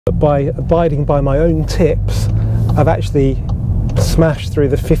But by abiding by my own tips, I've actually smashed through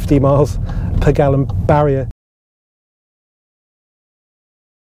the 50 miles per gallon barrier.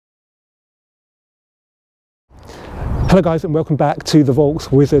 Hello guys, and welcome back to the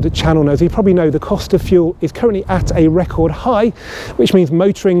Volks Wizard channel. Now, as you probably know, the cost of fuel is currently at a record high, which means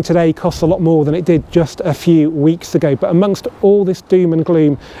motoring today costs a lot more than it did just a few weeks ago. But amongst all this doom and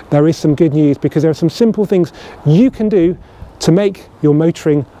gloom, there is some good news, because there are some simple things you can do to make your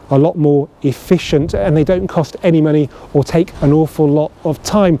motoring a lot more efficient, and they don't cost any money or take an awful lot of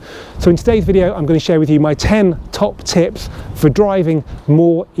time. So in today's video, I'm going to share with you my 10 top tips for driving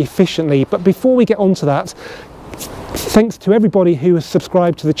more efficiently. But before we get on to that, thanks to everybody who has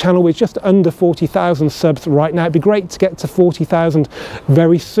subscribed to the channel. We're just under 40,000 subs right now. It'd be great to get to 40,000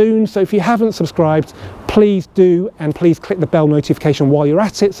 very soon. So if you haven't subscribed, please do, and please click the bell notification while you're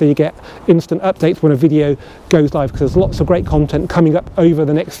at it so you get instant updates when a video goes live, because there's lots of great content coming up over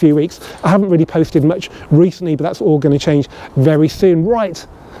the next few weeks. I haven't really posted much recently, but that's all going to change very soon. Right,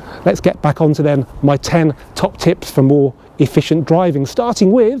 let's get back onto then my 10 top tips for more efficient driving,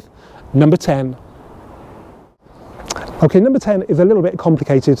 starting with number 10. Okay, number 10 is a little bit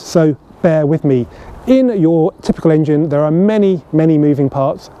complicated, so bear with me. In your typical engine, there are many moving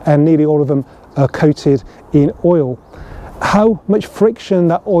parts, and nearly all of them are coated in oil. How much friction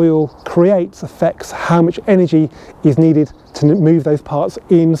that oil creates affects how much energy is needed to move those parts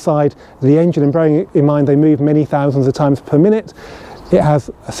inside the engine, and bearing in mind they move many thousands of times per minute, it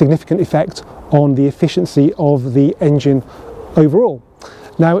has a significant effect on the efficiency of the engine overall.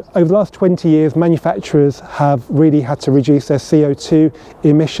 Now, over the last 20 years, manufacturers have really had to reduce their CO2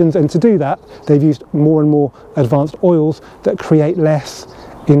 emissions, and to do that, they've used more and more advanced oils that create less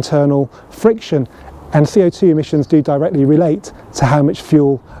internal friction. And CO2 emissions do directly relate to how much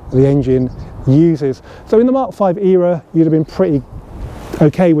fuel the engine uses. So in the Mark V era, you'd have been pretty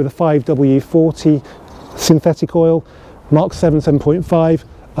okay with a 5W40 synthetic oil, Mark 7 7.5,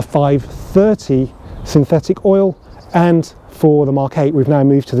 a 530 synthetic oil, and for the Mark 8 we've now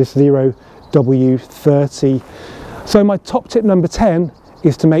moved to this 0W30. So my top tip number 10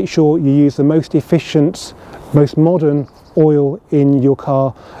 is to make sure you use the most efficient, most modern oil in your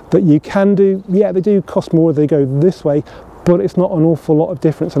car that you can do. Yeah, they do cost more if they go this way, but it's not an awful lot of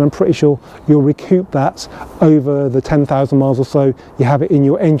difference, and I'm pretty sure you'll recoup that over the 10,000 miles or so you have it in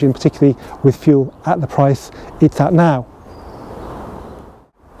your engine, particularly with fuel at the price it's at now.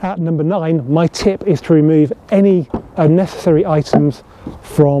 At number 9, my tip is to remove any unnecessary items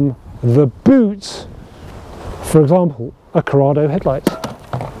from the boot. For example, a Corrado headlight,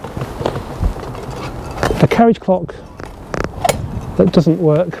 a carriage clock that doesn't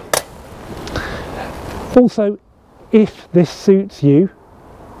work. Also, if this suits you,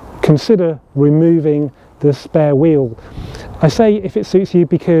 consider removing the spare wheel. I say if it suits you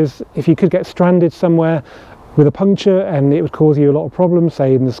because if you could get stranded somewhere with a puncture and it would cause you a lot of problems,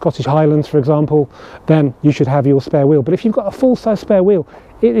 say in the Scottish Highlands for example, then you should have your spare wheel. But if you've got a full-size spare wheel,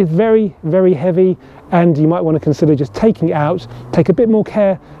 it is very heavy, and you might want to consider just taking it out. Take a bit more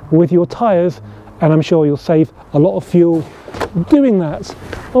care with your tyres, and I'm sure you'll save a lot of fuel doing that.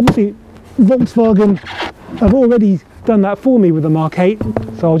 Obviously Volkswagen have already done that for me with the Mark 8,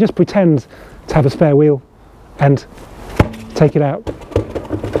 so I'll just pretend to have a spare wheel and take it out.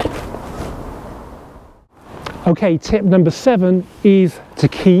 Okay, tip number 7 is to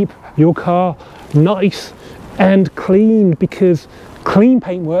keep your car nice and clean, because clean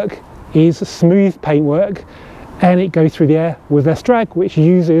paintwork is smooth paintwork, and it goes through the air with less drag, which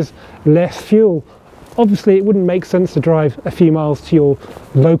uses less fuel. Obviously, it wouldn't make sense to drive a few miles to your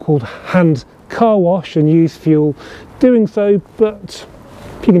local hand car wash and use fuel doing so, but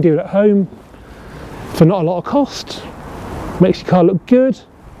if you can do it at home for not a lot of cost, makes your car look good,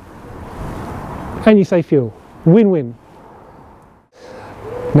 and you save fuel. Win-win.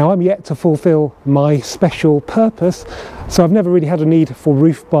 Now, I'm yet to fulfill my special purpose, so I've never really had a need for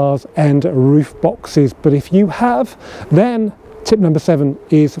roof bars and roof boxes, but if you have, then tip number 7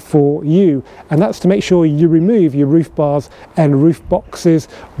 is for you, and that's to make sure you remove your roof bars and roof boxes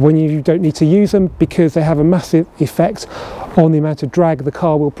when you don't need to use them, because they have a massive effect on the amount of drag the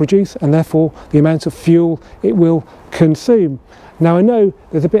car will produce, and therefore the amount of fuel it will consume. Now, I know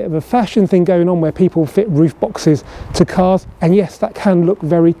there's a bit of a fashion thing going on where people fit roof boxes to cars, and yes, that can look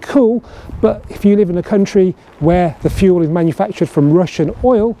very cool, but if you live in a country where the fuel is manufactured from Russian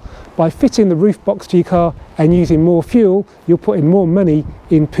oil, by fitting the roof box to your car and using more fuel, you're putting more money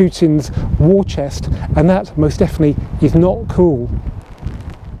in Putin's war chest, and that most definitely is not cool.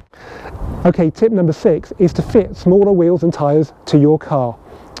 Okay, tip number 6 is to fit smaller wheels and tyres to your car.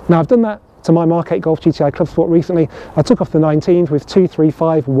 Now, I've done that to my Mark 8 Golf GTI Clubsport recently. I took off the 19s with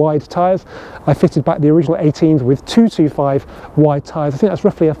 235 wide tyres. I fitted back the original 18s with 225 wide tyres. I think that's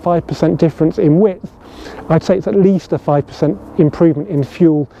roughly a 5% difference in width. I'd say it's at least a 5% improvement in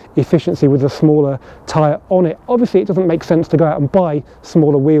fuel efficiency with a smaller tyre on it. Obviously it doesn't make sense to go out and buy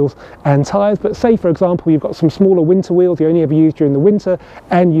smaller wheels and tyres, but say for example you've got some smaller winter wheels you only ever use during the winter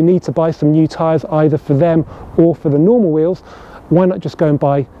and you need to buy some new tyres either for them or for the normal wheels, why not just go and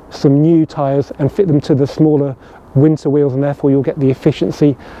buy some new tyres and fit them to the smaller winter wheels, and therefore you'll get the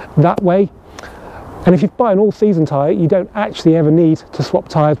efficiency that way. And if you buy an all-season tyre, you don't actually ever need to swap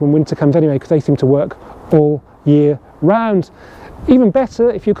tyres when winter comes anyway, because they seem to work all year round. Even better,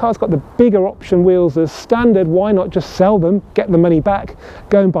 if your car's got the bigger option wheels as standard, why not just sell them, get the money back,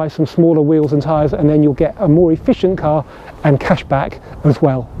 go and buy some smaller wheels and tyres, and then you'll get a more efficient car and cash back as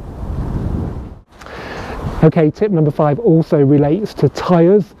well. Okay, tip number 5 also relates to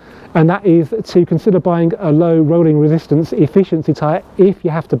tyres, and that is to consider buying a low rolling resistance efficiency tyre if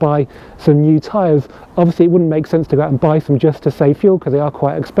you have to buy some new tyres. Obviously it wouldn't make sense to go out and buy some just to save fuel because they are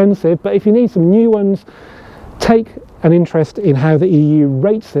quite expensive, but if you need some new ones, take an interest in how the EU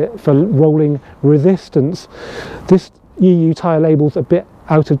rates it for rolling resistance. This EU tyre label's a bit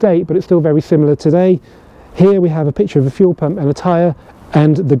out of date, but it's still very similar today. Here we have a picture of a fuel pump and a tyre,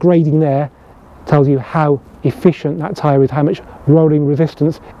 and the grading there tells you how efficient that tyre is, how much rolling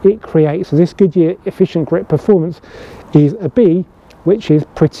resistance it creates. So this Goodyear Efficient Grip Performance is a B, which is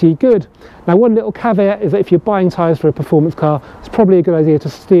pretty good. Now one little caveat is that if you're buying tyres for a performance car, it's probably a good idea to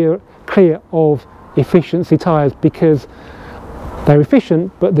steer clear of efficiency tyres because they're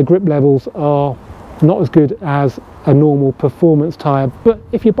efficient but the grip levels are not as good as a normal performance tyre. But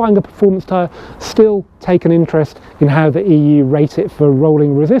if you're buying a performance tyre, still take an interest in how the EU rate it for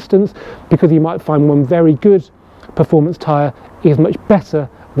rolling resistance, because you might find one very good performance tyre is much better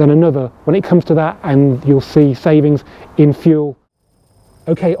than another when it comes to that, and you'll see savings in fuel.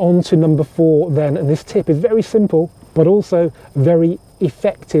 Okay, on to number 4 then, and this tip is very simple but also very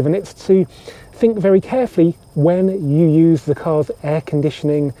effective, and it's to think very carefully when you use the car's air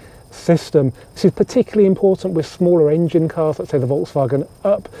conditioning system. This is particularly important with smaller engine cars, let's say the Volkswagen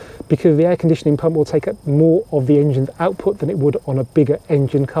Up, because the air conditioning pump will take up more of the engine's output than it would on a bigger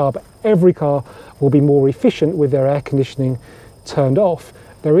engine car. But every car will be more efficient with their air conditioning turned off.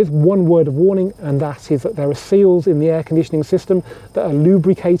 There is one word of warning, and that is that there are seals in the air conditioning system that are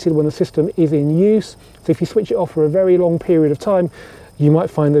lubricated when the system is in use. So if you switch it off for a very long period of time, you might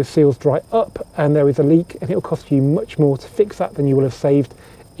find those seals dry up and there is a leak, and it will cost you much more to fix that than you will have saved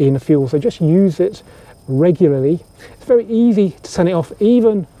in fuel. So just use it regularly. It's very easy to turn it off,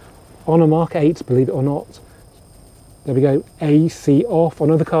 even on a Mark 8, believe it or not. There we go, AC off. On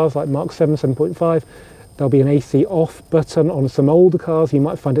other cars like Mark 7, 7.5, there'll be an AC off button. On some older cars you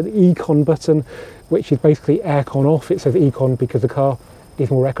might find an econ button, which is basically aircon off. It says econ because the car is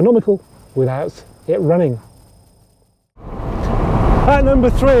more economical without it running. At number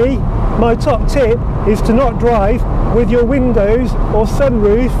 3, my top tip is to not drive with your windows or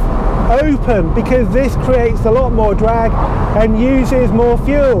sunroof open, because this creates a lot more drag and uses more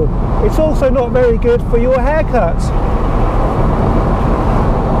fuel. It's also not very good for your haircuts.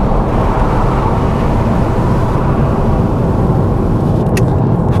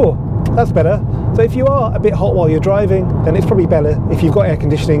 That's better. So if you are a bit hot while you're driving, then it's probably better if you've got air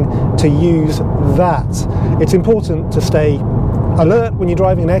conditioning to use that. It's important to stay alert when you're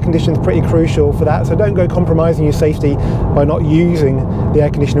driving, and air conditioning is pretty crucial for that, so don't go compromising your safety by not using the air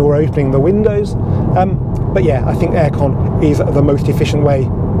conditioner or opening the windows. But yeah, I think aircon is the most efficient way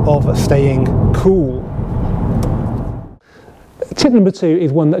of staying cool. Tip number 2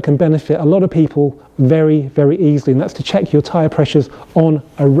 is one that can benefit a lot of people very, very easily, and that's to check your tyre pressures on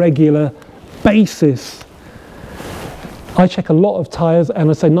a regular basis. I check a lot of tyres, and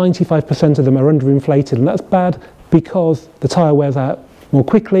I'd say 95% of them are underinflated, and that's bad because the tyre wears out more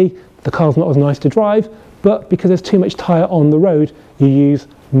quickly, the car's not as nice to drive, but because there's too much tyre on the road, you use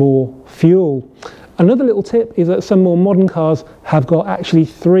more fuel. Another little tip is that some more modern cars have got actually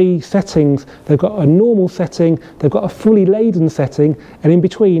 3 settings. They've got a normal setting, they've got a fully laden setting, and in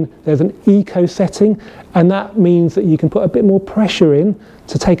between there's an eco setting, and that means that you can put a bit more pressure in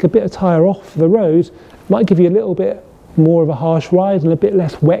to take a bit of tyre off the road. It might give you a little bit more of a harsh ride and a bit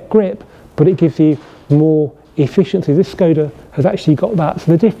less wet grip, but it gives you more efficiency. This Skoda has actually got that.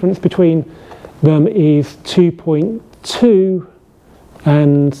 So the difference between them is 2.2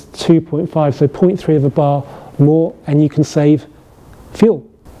 and 2.5, so 0.3 of a bar more, and you can save fuel.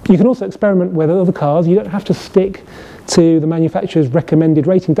 You can also experiment with other cars. You don't have to stick to the manufacturer's recommended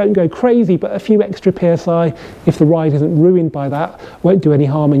rating. Don't go crazy, but a few extra PSI, if the ride isn't ruined by that, won't do any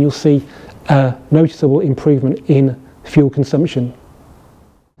harm, and you'll see a noticeable improvement in fuel consumption.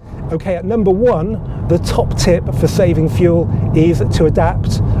 Okay, at number 1, the top tip for saving fuel is to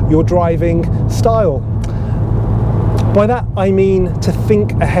adapt your driving style. By that I mean to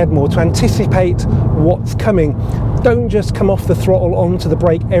think ahead more, to anticipate what's coming. Don't just come off the throttle onto the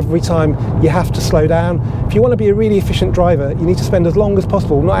brake every time you have to slow down. If you want to be a really efficient driver, you need to spend as long as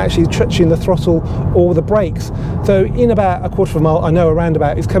possible not actually touching the throttle or the brakes. So in about a quarter of a mile, I know a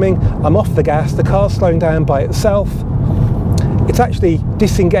roundabout is coming, I'm off the gas, the car's slowing down by itself. It's actually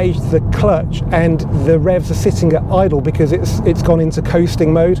disengaged the clutch and the revs are sitting at idle because it's gone into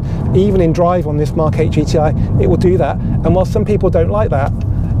coasting mode. Even in drive on this MK8 TDI, it will do that. And while some people don't like that,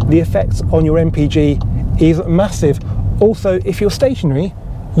 the effect on your MPG is massive. Also, if you're stationary,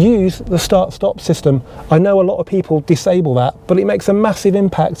 use the start-stop system. I know a lot of people disable that, but it makes a massive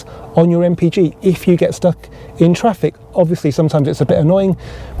impact on your MPG if you get stuck in traffic. Obviously, sometimes it's a bit annoying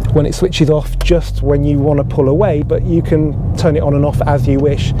when it switches off just when you want to pull away, but you can turn it on and off as you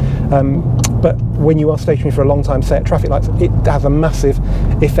wish. But when you are stationary for a long time, say at traffic lights, it has a massive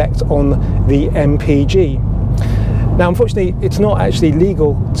effect on the MPG. Now, unfortunately, it's not actually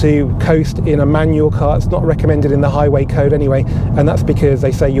legal to coast in a manual car. It's not recommended in the highway code anyway, and that's because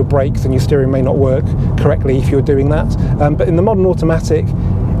they say your brakes and your steering may not work correctly if you're doing that. But in the modern automatic,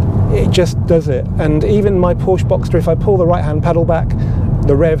 it just does it. And even my Porsche Boxster, if I pull the right-hand pedal back,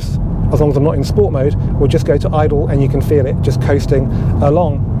 the revs, as long as I'm not in sport mode, will just go to idle and you can feel it just coasting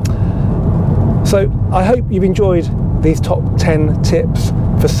along. So I hope you've enjoyed these top 10 tips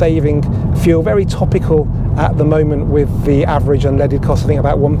for saving fuel. Very topical at the moment with the average unleaded cost, I think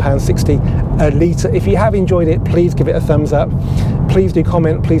about £1.60 a litre. If you have enjoyed it, please give it a thumbs up. Please do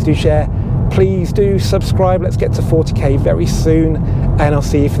comment, please do share, please do subscribe. Let's get to 40k very soon, and I'll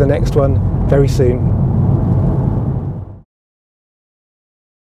see you for the next one very soon.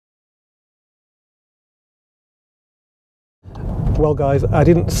 Well guys, I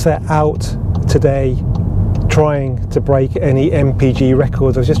didn't set out today trying to break any MPG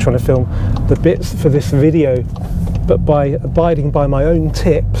records. I was just trying to film the bits for this video, but by abiding by my own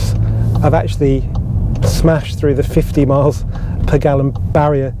tips, I've actually smashed through the 50 miles per gallon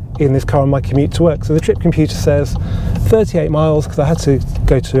barrier in this car on my commute to work. So the trip computer says 38 miles because I had to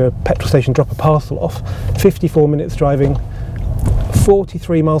go to a petrol station, drop a parcel off, 54 minutes driving,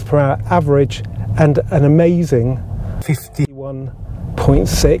 43 miles per hour average, and an amazing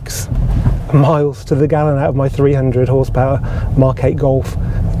 51.6 miles to the gallon out of my 300 horsepower Mark 8 Golf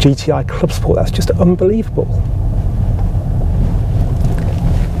GTI Clubsport. That's just unbelievable.